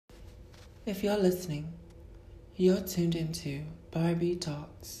If you're listening, you're tuned into Barbie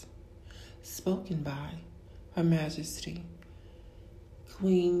Talks, spoken by Her Majesty,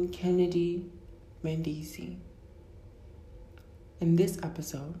 Queen Kennedy Mendici. And this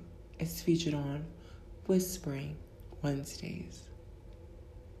episode is featured on Whispering Wednesdays.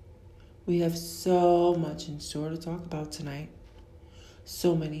 We have so much in store to talk about tonight.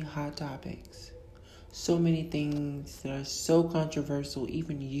 So many hot topics. So many things that are so controversial,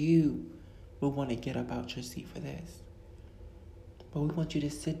 even you will want to get up out your seat for this. But we want you to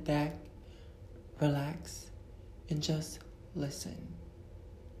sit back, relax, and just listen.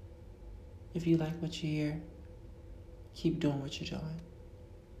 If you like what you hear, keep doing what you're doing.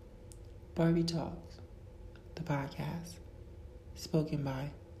 Barbie Talks, the podcast, spoken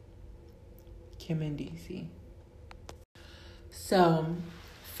by Kim Mendici. So,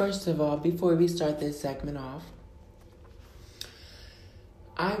 first of all, before we start this segment off,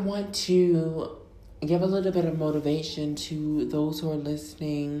 I want to give a little bit of motivation to those who are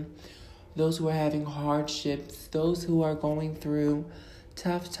listening, those who are having hardships, those who are going through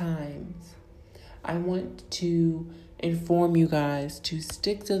tough times. I want to inform you guys to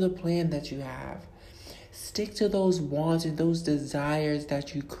stick to the plan that you have. Stick to those wants and those desires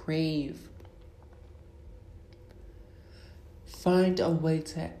that you crave. Find a way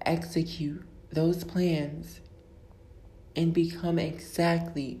to execute those plans and become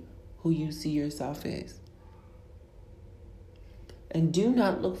exactly who you see yourself as. And do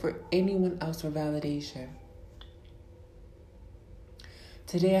not look for anyone else for validation.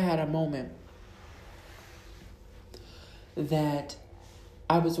 Today I had a moment that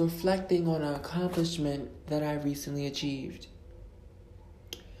I was reflecting on an accomplishment that I recently achieved.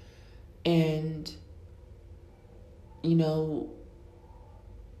 And,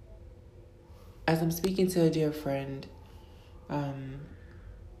 as I'm speaking to a dear friend,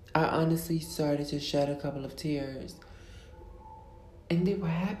 I honestly started to shed a couple of tears. And they were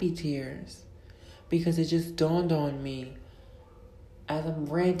happy tears. Because it just dawned on me as I'm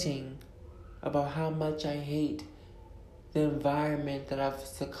ranting about how much I hate the environment that I've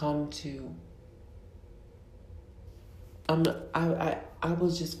succumbed to. I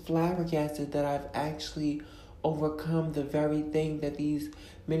was just flabbergasted that I've actually overcome the very thing that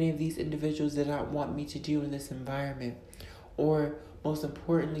many of these individuals did not want me to do in this environment. Or most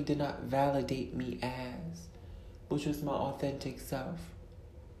importantly, did not validate me as, which was my authentic self.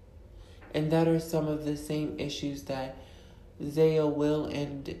 And that are some of the same issues that Zaya will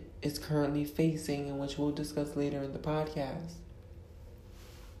and is currently facing, and which we'll discuss later in the podcast.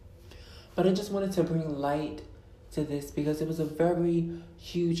 But I just wanted to bring light to this because it was a very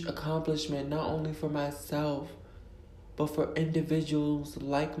huge accomplishment, not only for myself, but for individuals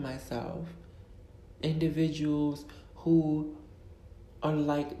like myself. Individuals who are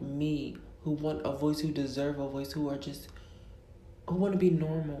like me, who want a voice, who deserve a voice, who want to be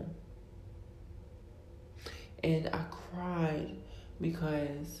normal. And I cried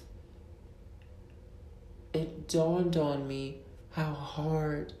because it dawned on me how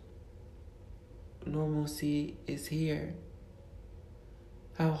hard normalcy is here.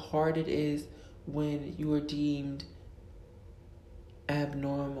 How hard it is when you are deemed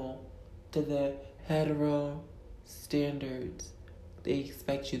abnormal to the hetero standards they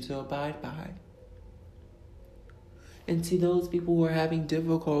expect you to abide by. And to those people who are having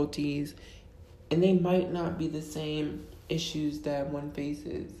difficulties, and they might not be the same issues that one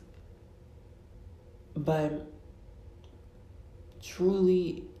faces, but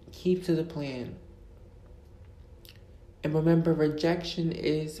truly keep to the plan. And remember, rejection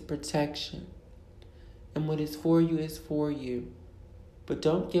is protection. And what is for you is for you. But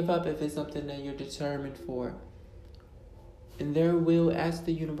don't give up if it's something that you're determined for. And their will, ask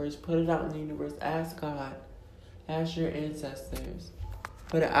the universe, put it out in the universe, ask God, ask your ancestors,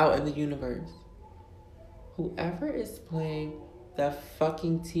 put it out in the universe. Whoever is playing that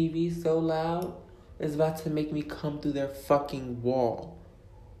fucking TV so loud is about to make me come through their fucking wall.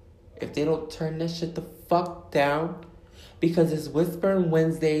 If they don't turn that shit the fuck down, because it's Whispering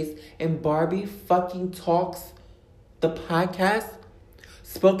Wednesdays and Barbie fucking Talks, the podcast,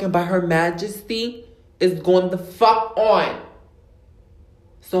 spoken by Her Majesty, is going the fuck on.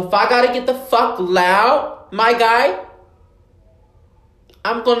 So if I gotta get the fuck loud, my guy,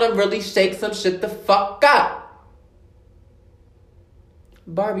 I'm gonna really shake some shit the fuck up.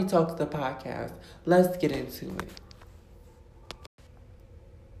 Barbie Talks, the podcast. Let's get into it.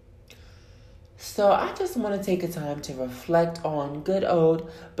 So I just want to take a time to reflect on good old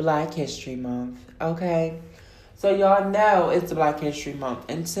Black History Month, okay? So y'all know it's Black History Month.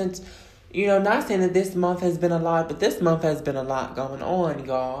 And since Not saying that this month has been a lot, but this month has been a lot going on,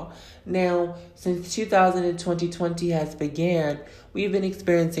 y'all. Now, since 2020 has began, we've been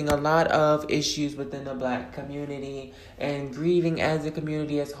experiencing a lot of issues within the Black community and grieving as a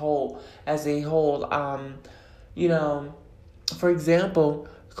community as a whole. For example,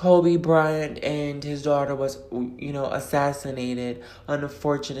 Kobe Bryant and his daughter was, assassinated,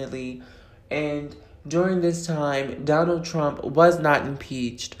 unfortunately. And during this time, Donald Trump was not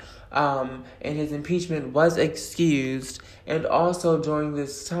impeached. And his impeachment was excused. And also during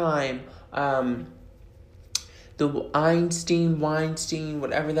this time, the Weinstein,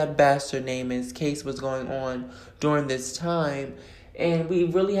 whatever that bastard name is, case was going on during this time. And we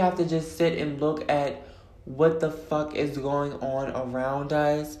really have to just sit and look at what the fuck is going on around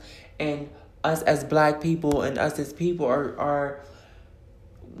us. And us as Black people and us as people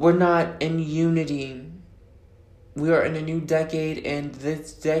we're not in unity. We are in a new decade, and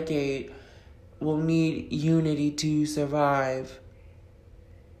this decade will need unity to survive.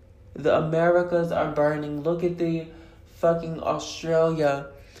 The Americas are burning. Look at the fucking Australia.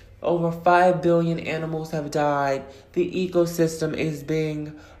 Over 5 billion animals have died. The ecosystem is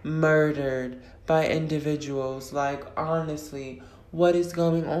being murdered by individuals. Like, honestly, what is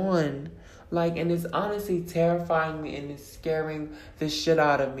going on? Like, and it's honestly terrifying me and it's scaring the shit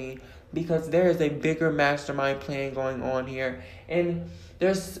out of me, because there is a bigger mastermind plan going on here. And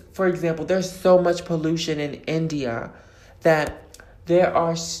for example, there's so much pollution in India that there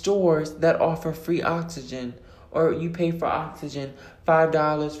are stores that offer free oxygen, or you pay for oxygen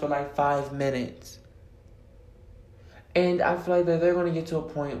 $5 for like 5 minutes. And I feel like that they're going to get to a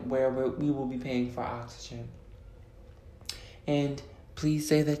point where we will be paying for oxygen. And please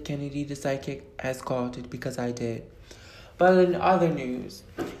say that Kennedy the Psychic has called it, because I did. But in other news,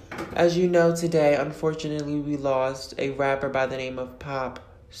 as you know, today, unfortunately, we lost a rapper by the name of Pop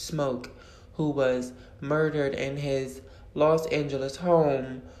Smoke, who was murdered in his Los Angeles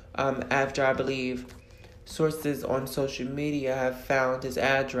home after, I believe, sources on social media have found his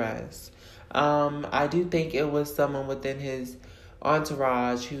address. I do think it was someone within his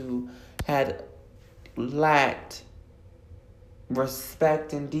entourage who had lacked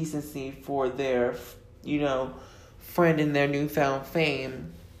respect and decency for their, friend in their newfound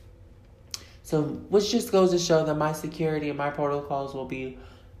fame. So, which just goes to show that my security and my protocols will be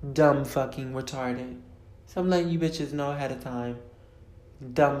dumb fucking retarded. So I'm letting you bitches know ahead of time.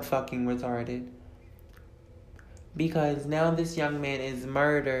 Dumb fucking retarded. Because now this young man is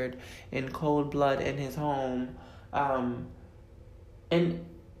murdered in cold blood in his home. And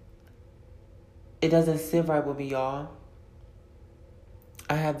it doesn't sit right with me, y'all.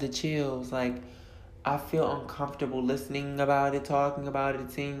 I have the chills. Like, I feel uncomfortable listening about it, talking about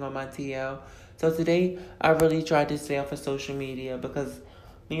it, seeing on my TL. So today, I really tried to stay off of social media because,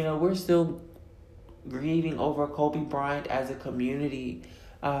 we're still grieving over Kobe Bryant as a community.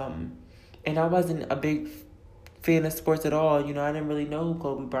 And I wasn't a big fan of sports at all. I didn't really know who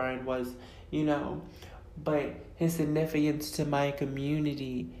Kobe Bryant was, But his significance to my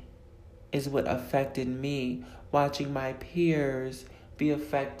community is what affected me. Watching my peers be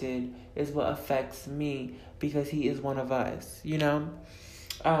affected is what affects me, because he is one of us,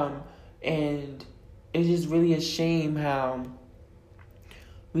 and it's just really a shame how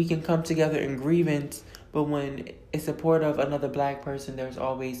we can come together in grievance, but when it's support of another Black person, there's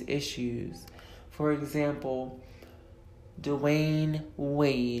always issues. For example, Dwayne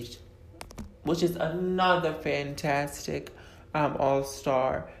Wade, which is another fantastic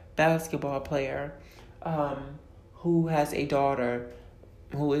all-star basketball player, who has a daughter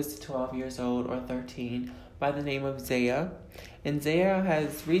who is 12 years old or 13 by the name of Zaya. And Zaya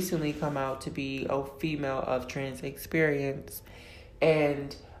has recently come out to be a female of trans experience.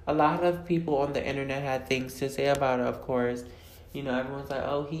 And a lot of people on the internet had things to say about it, of course. Everyone's like,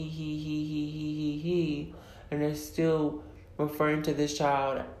 oh, he. And they're still referring to this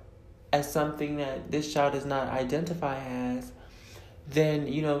child as something that this child does not identify as. Then,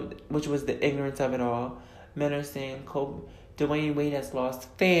 which was the ignorance of it all. Men are saying Dwayne Wade has lost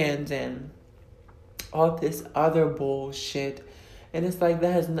fans and all this other bullshit. And it's like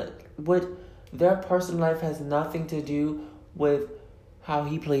that has their personal life has nothing to do with how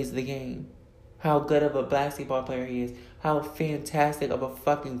he plays the game. How good of a basketball player he is. How fantastic of a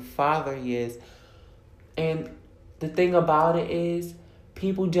fucking father he is. And the thing about it is,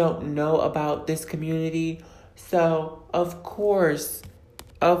 people don't know about this community. So, of course,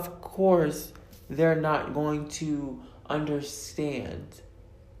 they're not going to understand.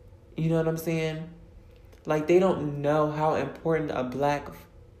 You know what I'm saying? Like, they don't know how important a Black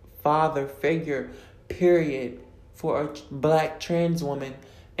father figure, period, for a Black trans woman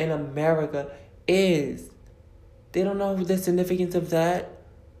in America is. They don't know the significance of that.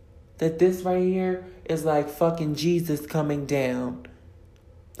 That this right here is like fucking Jesus coming down.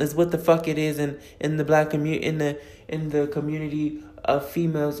 That's what the fuck it is in the black community, in the community of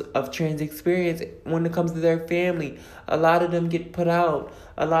females of trans experience when it comes to their family. A lot of them get put out.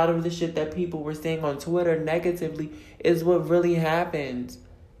 A lot of the shit that people were saying on Twitter negatively is what really happens.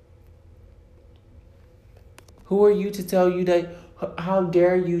 Who are you to tell you that? How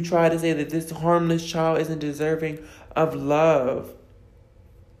dare you try to say that this harmless child isn't deserving of love?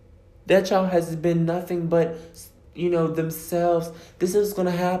 That child has been nothing but, themselves. This is going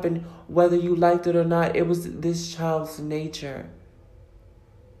to happen whether you liked it or not. It was this child's nature.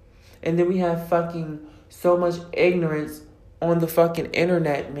 And then we have fucking so much ignorance on the fucking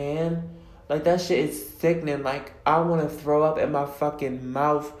internet, man. Like, that shit is sickening. Like, I want to throw up in my fucking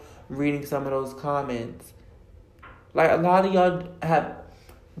mouth reading some of those comments. Like, a lot of y'all have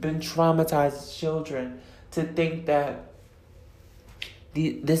been traumatized as children to think that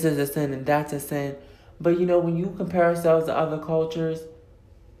this is a sin and that's a sin. But, when you compare ourselves to other cultures,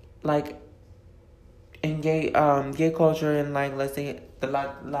 like in gay culture and, like, let's say the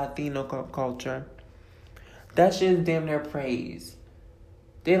Latino culture, that shit is damn near praise.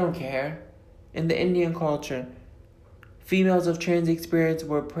 They don't care. In the Indian culture, females of trans experience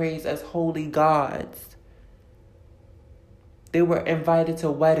were praised as holy gods. They were invited to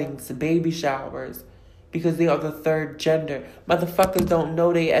weddings, baby showers, because they are the third gender. Motherfuckers don't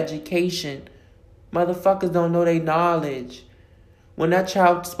know their education. Motherfuckers don't know their knowledge. When that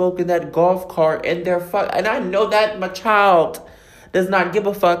child spoke in that golf cart and and I know that my child does not give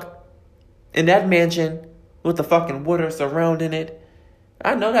a fuck in that mansion with the fucking water surrounding it.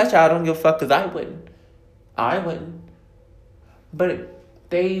 I know that child don't give a fuck because I wouldn't. But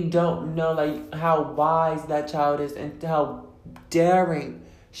they don't know, like, how wise that child is and how daring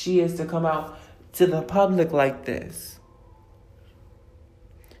she is to come out to the public like this.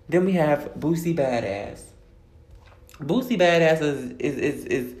 Then we have Boosie Badass. Boosie Badass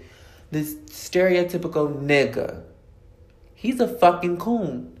is this stereotypical nigga. He's a fucking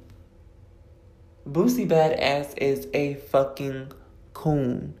coon. Boosie Badass is a fucking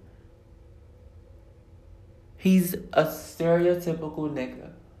coon. He's a stereotypical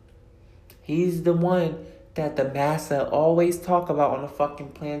nigga. He's the one that the massa always talk about on the fucking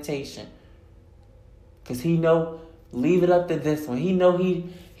plantation. Because he know, leave it up to this one. He know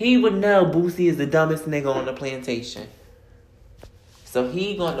he would know Boosie is the dumbest nigga on the plantation. So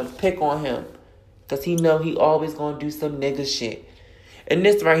he gonna pick on him. Because he know he always gonna do some nigga shit. And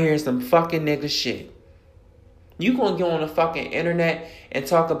this right here is some fucking nigga shit. You gonna get on the fucking internet and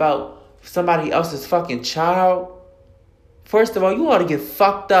talk about somebody else's fucking child? First of all, you ought to get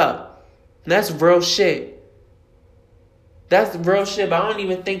fucked up. That's real shit. That's real shit, but I don't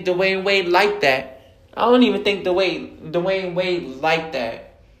even think Dwayne Wade like that. I don't even think Dwayne Wade like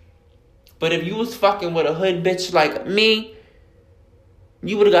that. But if you was fucking with a hood bitch like me,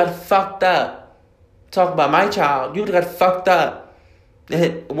 you would have got fucked up. Talk about my child. You would have got fucked up.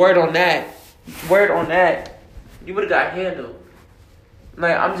 Word on that. You would have got handled.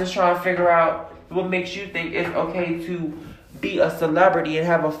 Like, I'm just trying to figure out what makes you think it's okay to be a celebrity and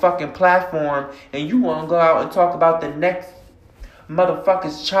have a fucking platform and you want to go out and talk about the next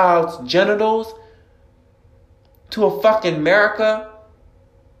motherfucker's child's genitals to a fucking America?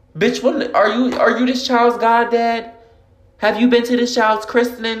 Bitch, what are you this child's goddad? Have you been to this child's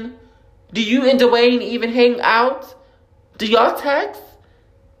christening? Do you and Dwayne even hang out? Do y'all text?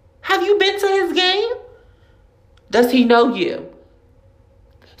 Have you been to his game? Does he know you?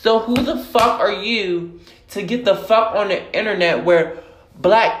 So who the fuck are you to get the fuck on the internet where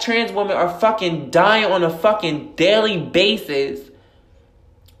black trans women are fucking dying on a fucking daily basis?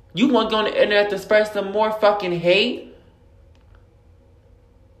 You want to go on the internet to spread some more fucking hate?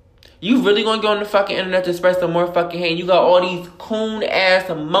 You really gonna go on the fucking internet to spread some more fucking hate? You got all these coon ass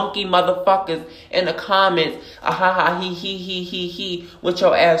monkey motherfuckers in the comments, he, with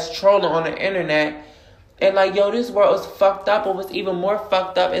your ass trolling on the internet. And like, yo, this world is fucked up. But what's even more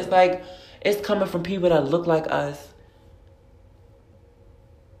fucked up is like, it's coming from people that look like us.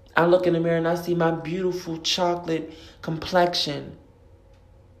 I look in the mirror and I see my beautiful chocolate complexion.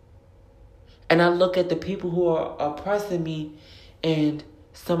 And I look at the people who are oppressing me and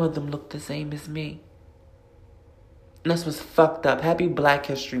some of them look the same as me. And that's what's fucked up. Happy Black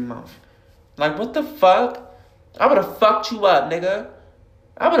History Month. Like, what the fuck? I would have fucked you up, nigga.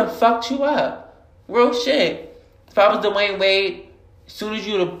 I would have fucked you up. Real shit. If I was Dwayne Wade, as soon as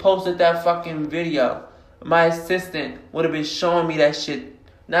you would have posted that fucking video, my assistant would have been showing me that shit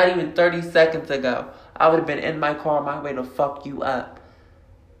not even 30 seconds ago. I would have been in my car on my way to fuck you up.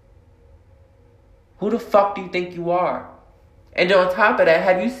 Who the fuck do you think you are? And then on top of that,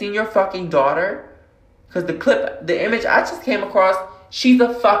 have you seen your fucking daughter? Because the image I just came across, she's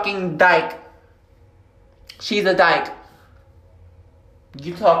a fucking dyke. She's a dyke.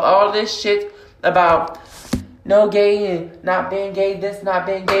 You talk all this shit about no gay and not being gay, this, not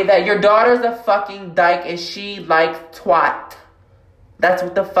being gay, that. Your daughter's a fucking dyke and she likes twat. That's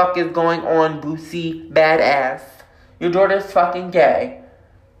what the fuck is going on, Boosie Badass. Your daughter's fucking gay.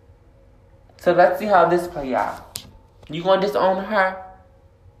 So let's see how this play out. You gonna disown her?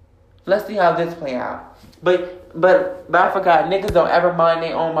 Let's see how this play out. But I forgot, niggas don't ever mind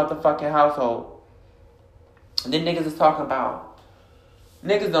their own motherfucking household. Then niggas is talking about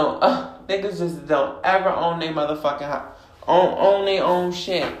niggas just don't ever own their motherfucking house. Own their own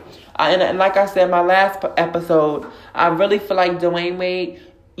shit. And like I said in my last episode, I really feel like Dwayne Wade,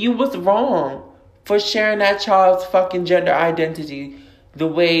 you was wrong for sharing that child's fucking gender identity the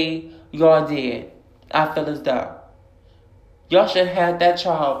way y'all did. I feel as though y'all should have that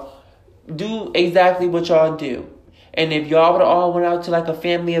child do exactly what y'all do. And if y'all would have all went out to like a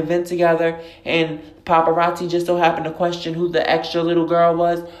family event together and paparazzi just so happened to question who the extra little girl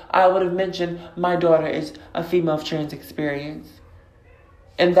was, I would have mentioned my daughter is a female of trans experience.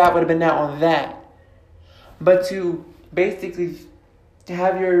 And that would have been that on that. But to basically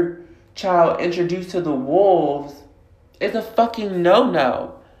have your child introduced to the wolves is a fucking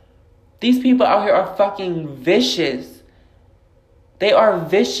no-no. These people out here are fucking vicious. They are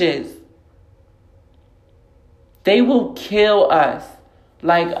vicious. They will kill us.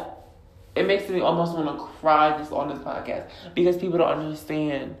 Like, it makes me almost want to cry just on this podcast. Because people don't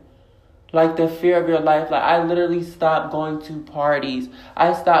understand. Like, the fear of your life. Like, I literally stopped going to parties.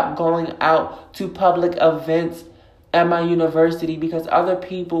 I stopped going out to public events at my university because other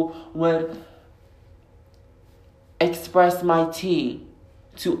people would express my tea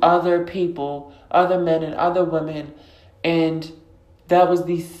to other people, other men and other women. And that was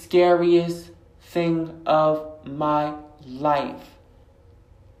the scariest thing of my life.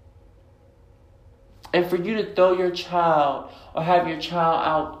 And for you to throw your child or have your child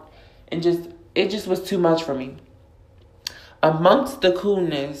out and it just was too much for me. Amongst the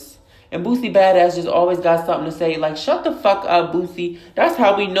coolness, and Boosie Badass just always got something to say. Like, shut the fuck up, Boosie. That's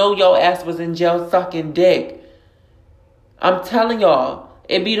how we know your ass was in jail sucking dick. I'm telling y'all,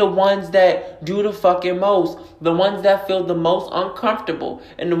 it be the ones that do the fucking most. The ones that feel the most uncomfortable.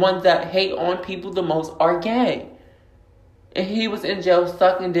 And the ones that hate on people the most are gay. And he was in jail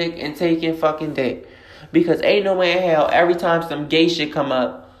sucking dick and taking fucking dick. Because ain't no way in hell, every time some gay shit come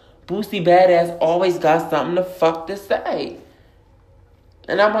up, Boosie Badass always got something to fuck to say.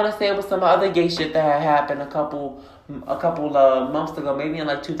 And I want to say it was some other gay shit that had happened a couple months ago. Maybe in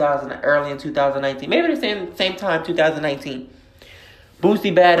like early in 2019. Maybe the same time, 2019.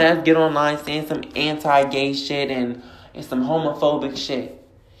 Boosie Badass get online saying some anti-gay shit and some homophobic shit.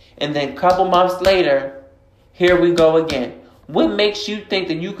 And then a couple months later, here we go again. What makes you think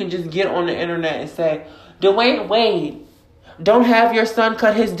that you can just get on the internet and say, Dwayne Wade, don't have your son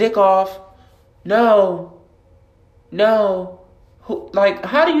cut his dick off? No.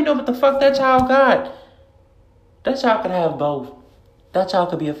 How do you know what the fuck that child got? That child could have both. That child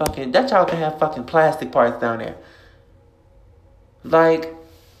could have fucking plastic parts down there. Like,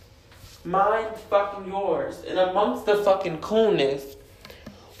 mine fucking yours. And amongst the fucking coolness,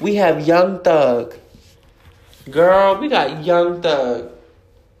 we have Young Thug. Girl, we got Young Thug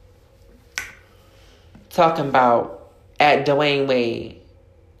talking about at Dwayne Wade,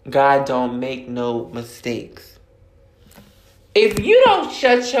 God don't make no mistakes. If you don't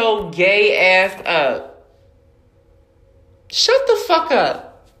shut your gay ass up, shut the fuck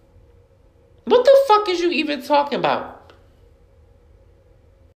up. What the fuck is you even talking about?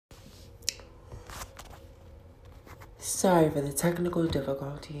 Sorry for the technical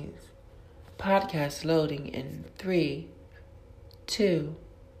difficulties. Podcast loading in 3, 2,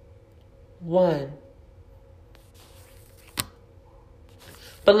 1.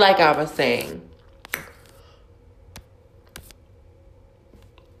 But like I was saying,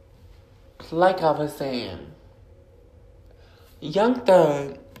 Young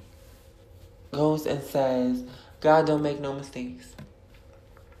Thug goes and says, God don't make no mistakes.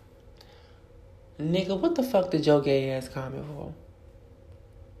 Nigga, what the fuck did your gay ass comment for?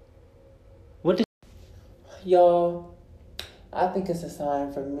 Y'all, I think it's a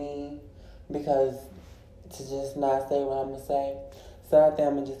sign for me because to just not say what I'm going to say. So I think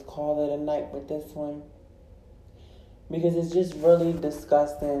I'm going to just call it a night with this one. Because it's just really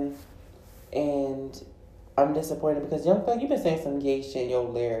disgusting and I'm disappointed because Young Thug, you've been saying some gay shit in your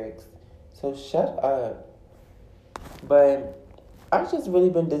lyrics. So shut up. But I've just really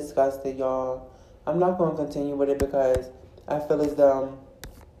been disgusted, y'all. I'm not going to continue with it because I feel as though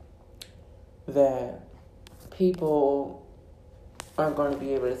that people aren't going to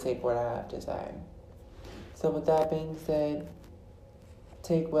be able to take what I have to say. So with that being said,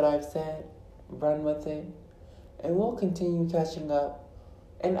 take what I've said, run with it, and we'll continue catching up.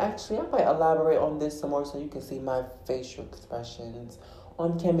 And actually, I might elaborate on this some more so you can see my facial expressions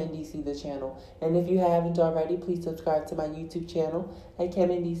on Kim and DC the channel. And if you haven't already, please subscribe to my YouTube channel at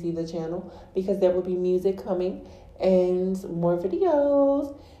Kim and DC the channel, because there will be music coming and more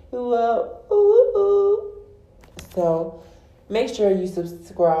videos. So make sure you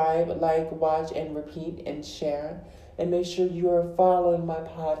subscribe, like, watch, and repeat, and share. And make sure you are following my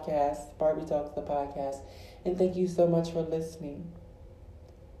podcast, Barbie Talks the podcast. And thank you so much for listening.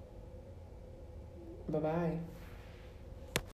 Bye-bye.